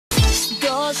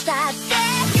したって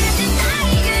許せな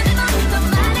い夢も止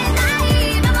まれな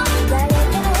い今も誰か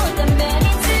のために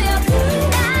強く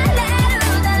なれる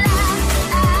なら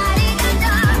ありがと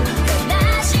う悲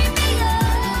しみよ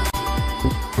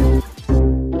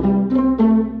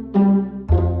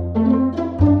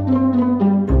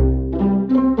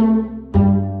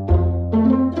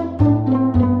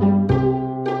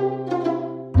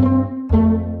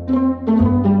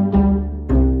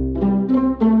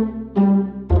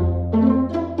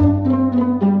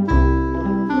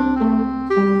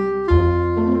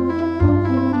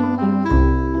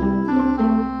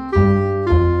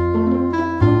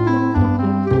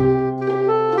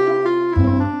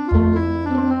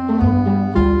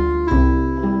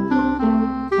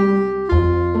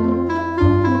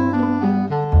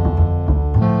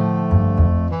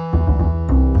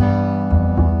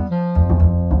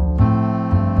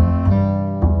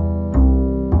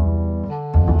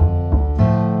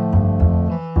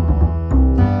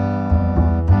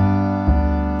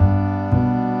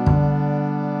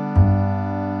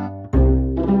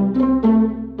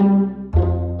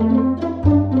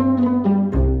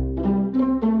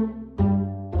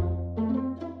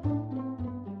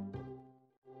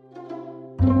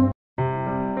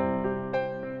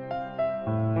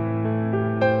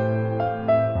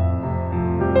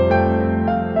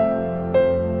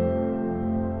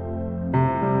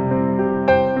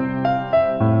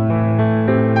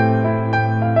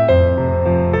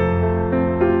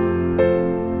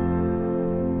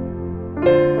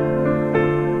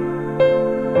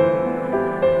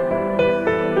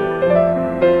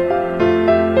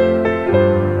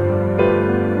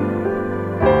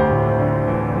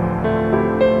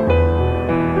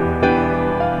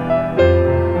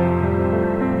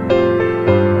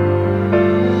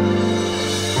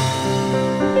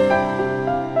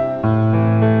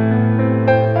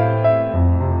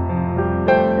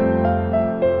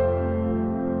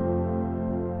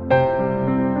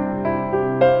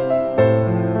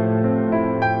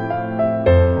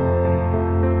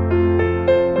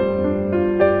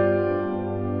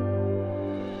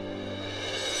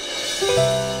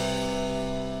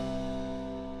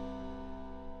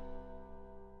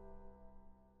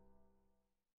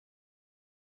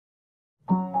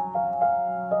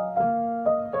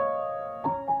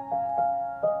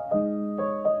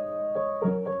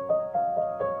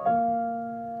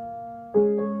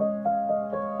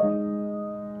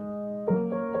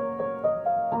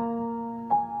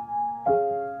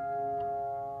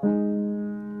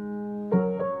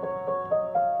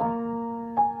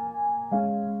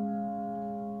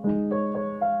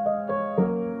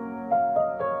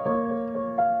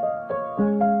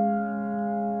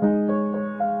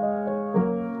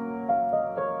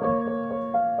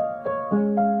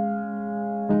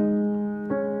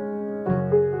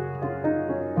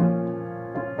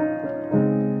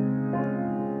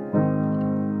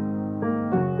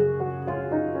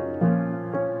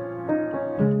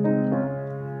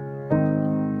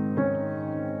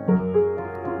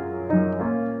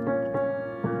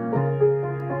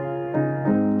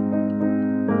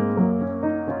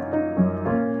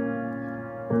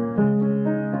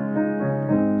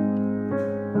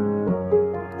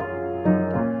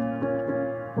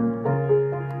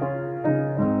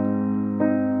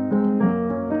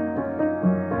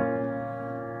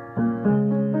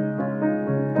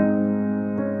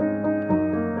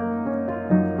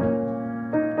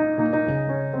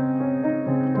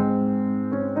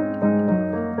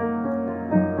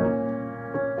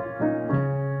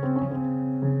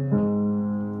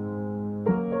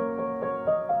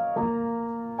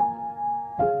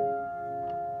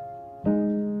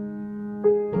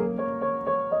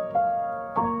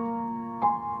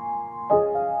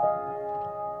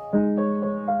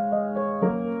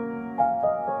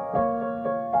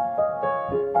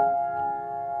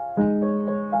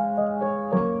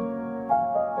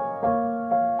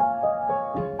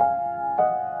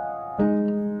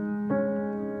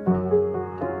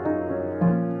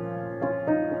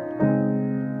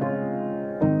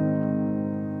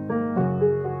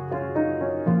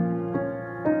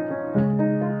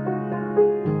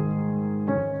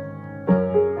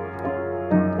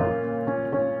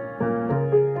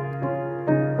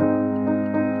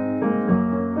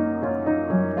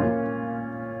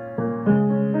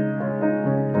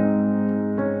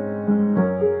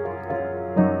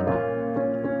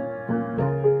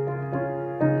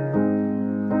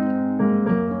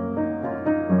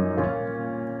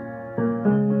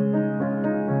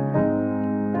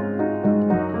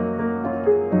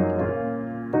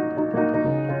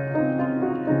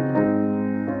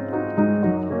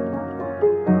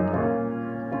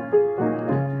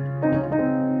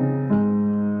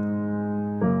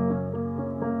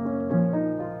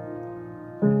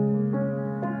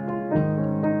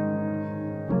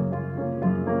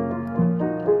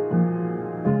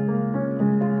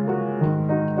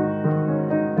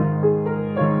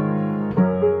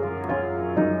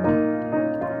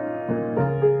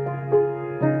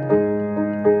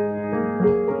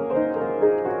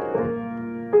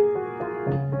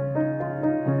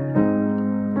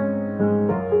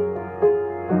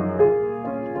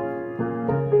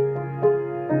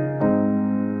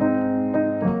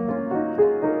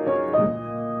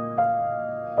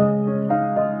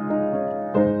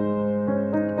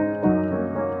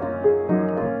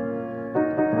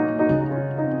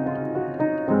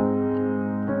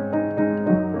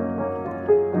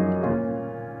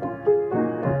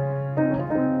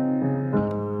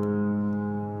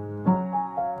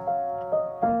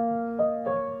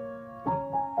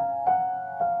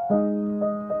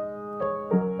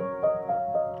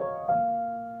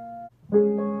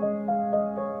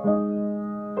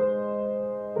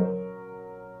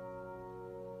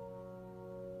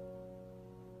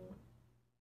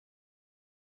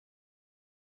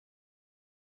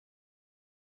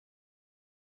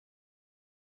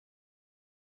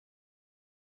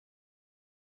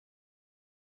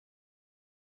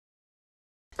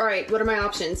All right, what are my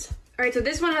options? All right, so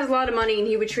this one has a lot of money and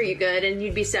he would treat you good and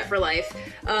you'd be set for life.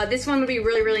 This one would be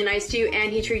really, really nice to you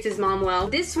and he treats his mom well.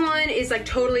 This one is like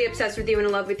totally obsessed with you and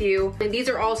in love with you. And these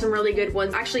are all some really good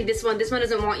ones. Actually, this one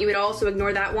doesn't want you at all, so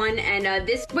ignore that one. And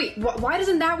wait, why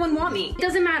doesn't that one want me? It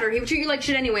doesn't matter, he would treat you like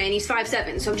shit anyway and he's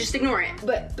 5'7", so just ignore it.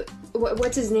 But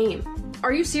what's his name?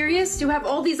 Are you serious? You have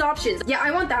all these options. Yeah, I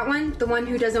want that one. The one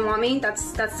who doesn't want me,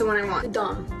 that's the one I want.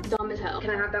 Dumb as hell. Can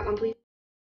I have that one, please?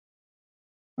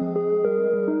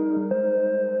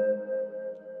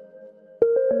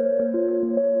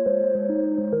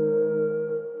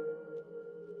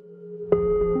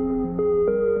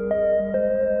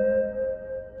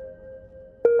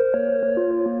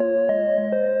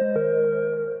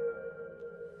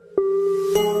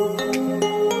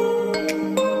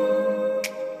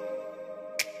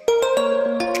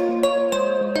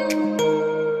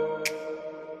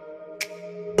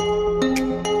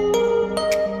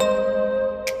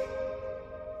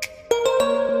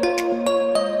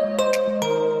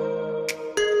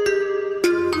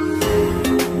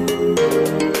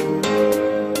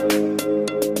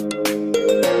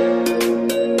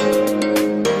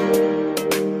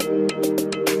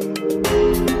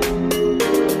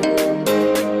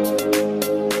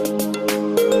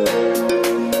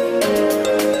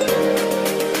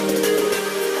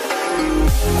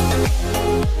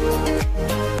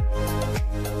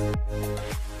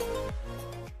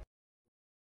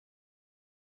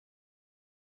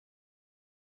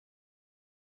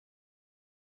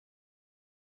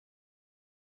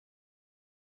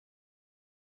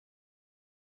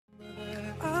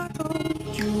 I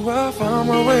told you I found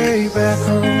my way back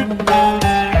home.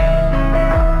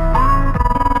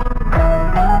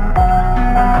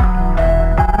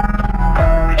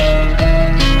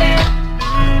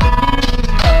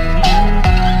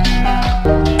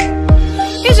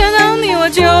 一想到你我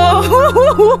就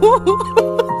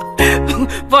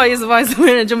不好意思，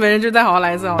没忍住，再好好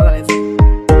来一次，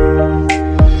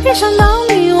一想到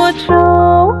你我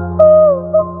就